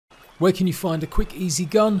Where can you find a quick easy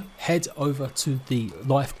gun? Head over to the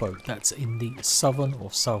lifeboat. That's in the southern or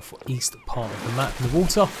southeast part of the map in the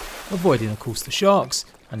water, avoiding of course the sharks,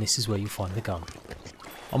 and this is where you find the gun.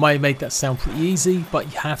 I may make that sound pretty easy,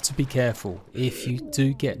 but you have to be careful. If you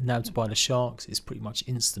do get nabbed by the sharks, it's pretty much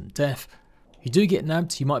instant death. If you do get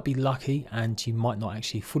nabbed, you might be lucky and you might not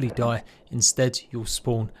actually fully die. Instead, you'll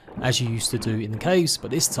spawn as you used to do in the caves, but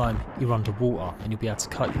this time you're underwater and you'll be able to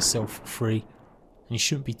cut yourself free. And you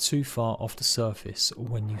shouldn't be too far off the surface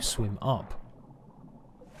when you swim up.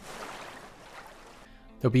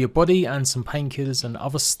 There'll be a body and some painkillers and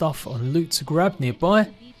other stuff on loot to grab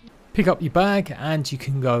nearby. Pick up your bag and you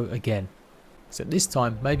can go again. So this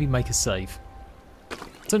time, maybe make a save. I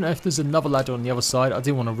don't know if there's another ladder on the other side. I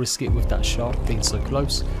didn't want to risk it with that shark being so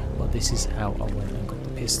close, but this is how I went and got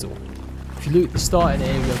the pistol. If you loot the starting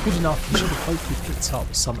area good enough, you should have hopefully picked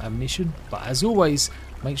up some ammunition, but as always,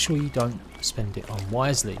 make sure you don't spend it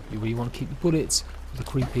unwisely. You really want to keep your bullets for the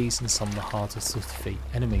creepies and some of the hardest to defeat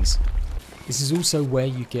enemies. This is also where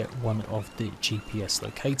you get one of the GPS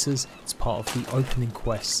locators. It's part of the opening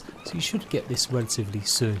quests, so you should get this relatively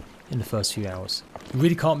soon in the first few hours. You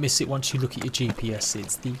really can't miss it once you look at your GPS.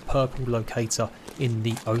 It's the purple locator in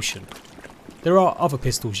the ocean. There are other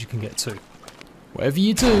pistols you can get too. Whatever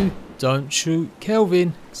you do, don't shoot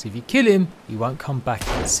Kelvin, because if you kill him, he won't come back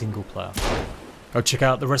in single player. Go check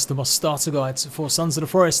out the rest of my starter guides for Sons of the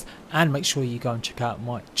Forest, and make sure you go and check out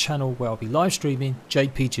my channel where I'll be live streaming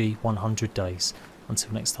JPG 100 days.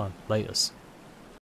 Until next time, laters.